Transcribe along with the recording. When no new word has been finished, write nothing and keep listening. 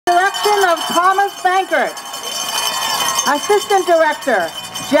Direction of Thomas Bankert. Assistant Director,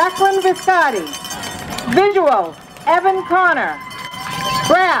 Jacqueline Viscotti. Visual, Evan Connor.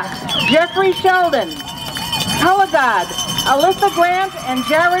 Brass, Jeffrey Sheldon. Color Guard, Alyssa Grant and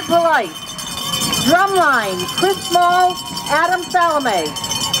Jared Polite. Drumline, Chris Small, Adam Salome.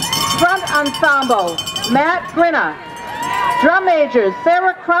 Front Ensemble, Matt Grinner. Drum Majors,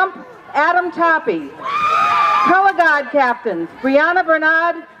 Sarah Crump, Adam Toppy. Color Guard Captains, Brianna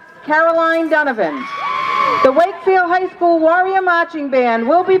Bernard, Caroline Donovan. The Wakefield High School Warrior Marching Band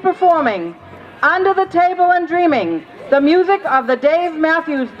will be performing Under the Table and Dreaming, the music of the Dave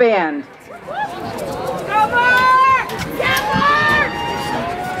Matthews Band.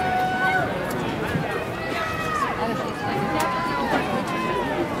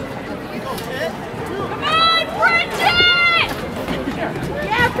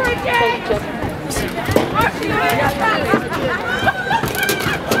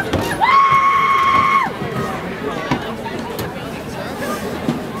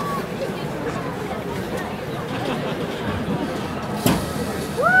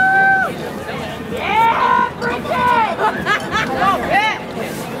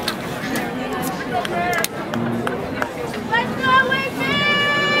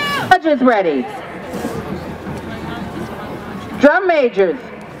 Judges ready. Drum Majors,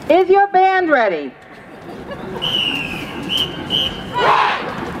 is your band ready?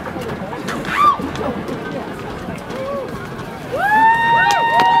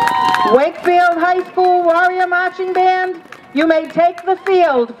 Wakefield High School Warrior Marching Band, you may take the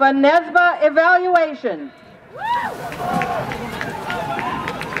field for NESBA evaluation.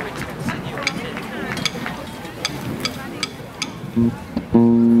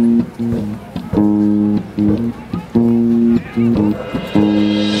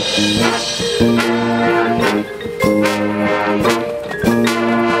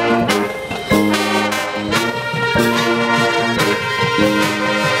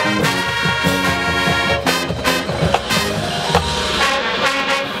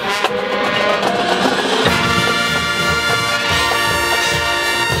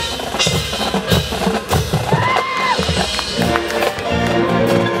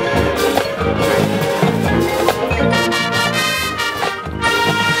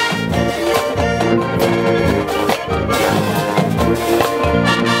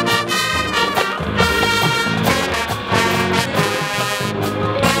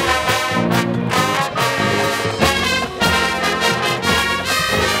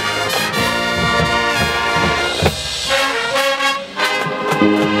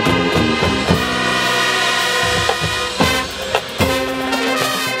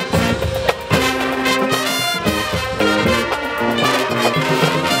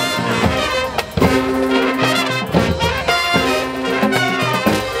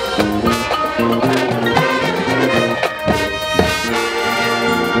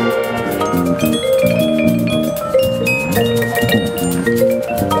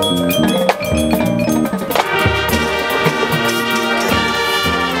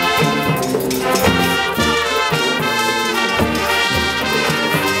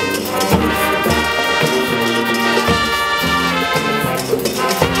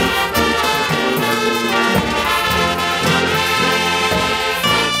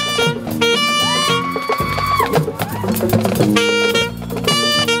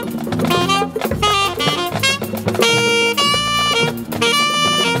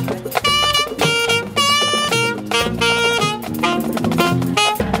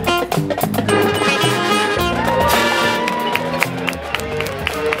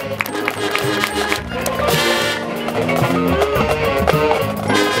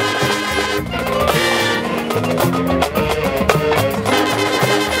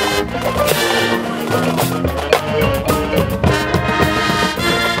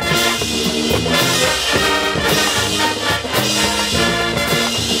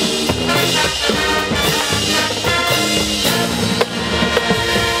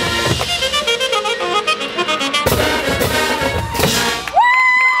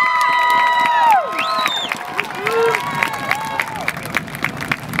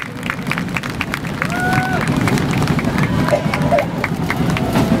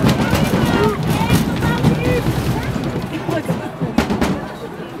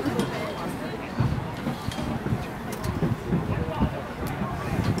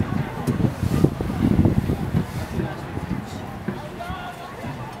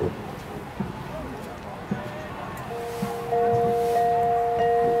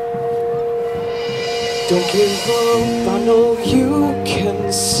 Don't give up, I know you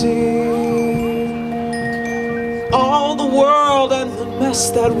can see all the world and the mess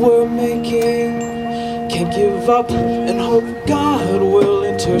that we're making. Can't give up and hope God will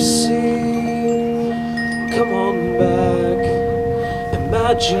intercede. Come on back,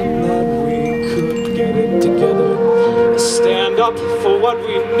 imagine that we could get it together and stand up for what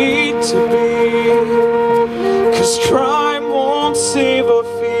we need to be. 'Cause crime won't save or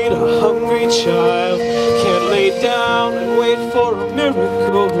feed a hungry child. Can't lay down and wait for a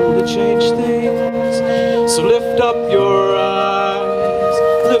miracle to change things. So lift up your eyes,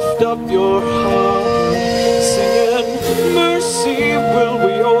 lift up your heart, singing, mercy, will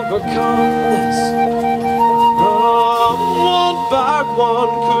we overcome this? One by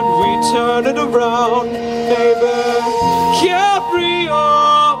one, could we turn it around? Maybe carry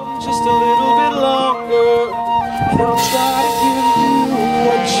on just a little bit longer, and I'll try to give you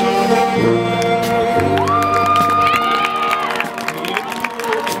what you need.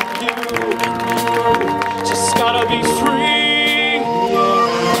 Just gotta be free, yeah.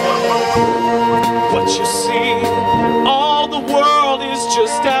 What you see, all the world is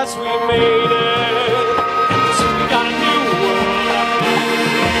just as we made it. So we got a new world,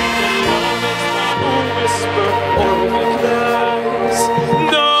 and love is not a whisper or a weakness.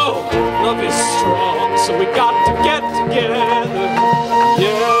 No, love is strong, so we got to get together,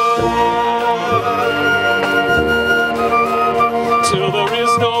 yeah. Till there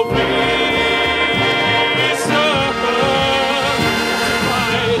is no reason.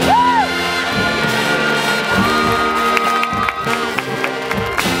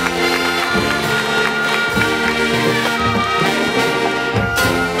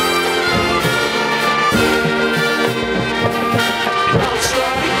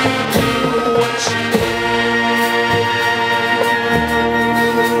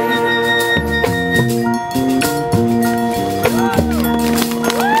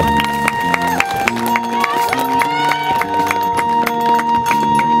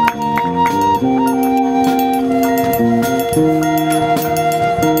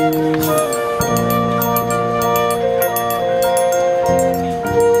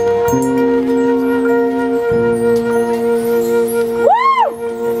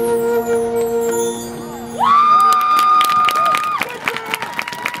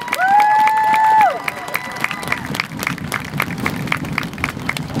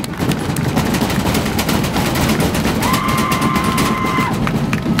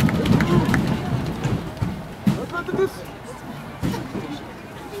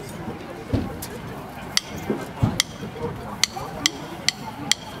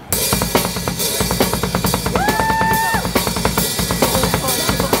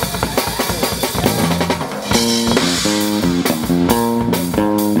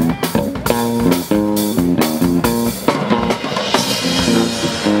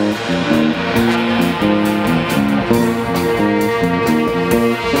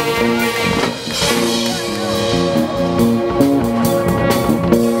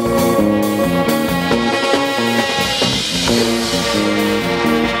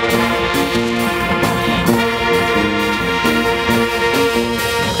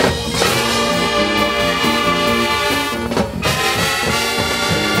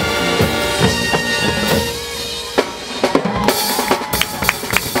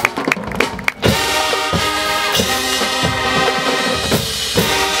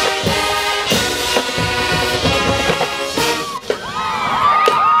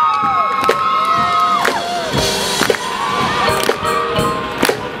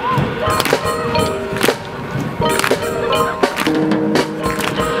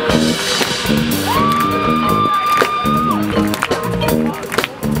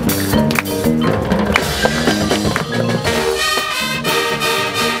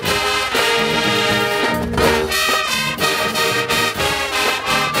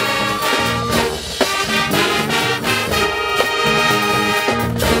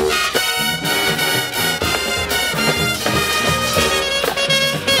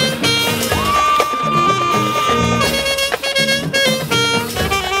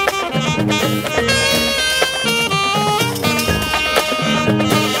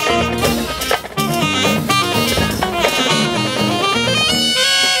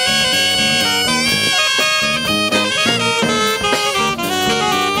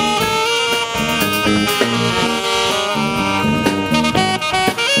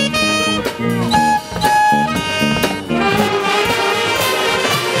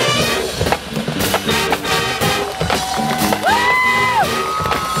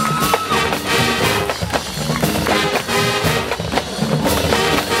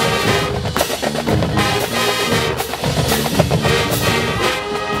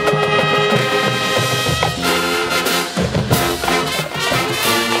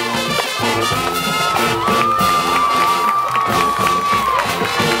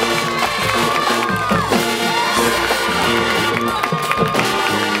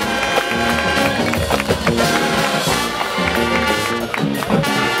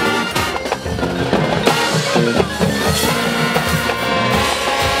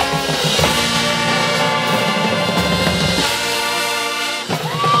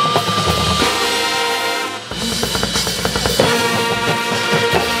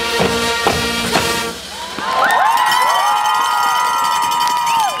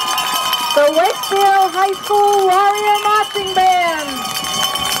 School Warrior Marching Band.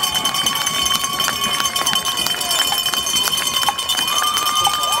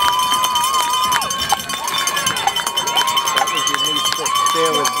 That was your niece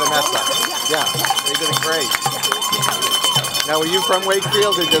there with Vanessa. Yeah, they did it great. Now, were you from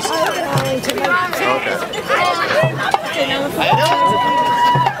Wakefield or just? Okay.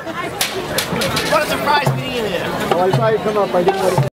 What a surprise meeting you there. Well, I saw you come up. I didn't want to.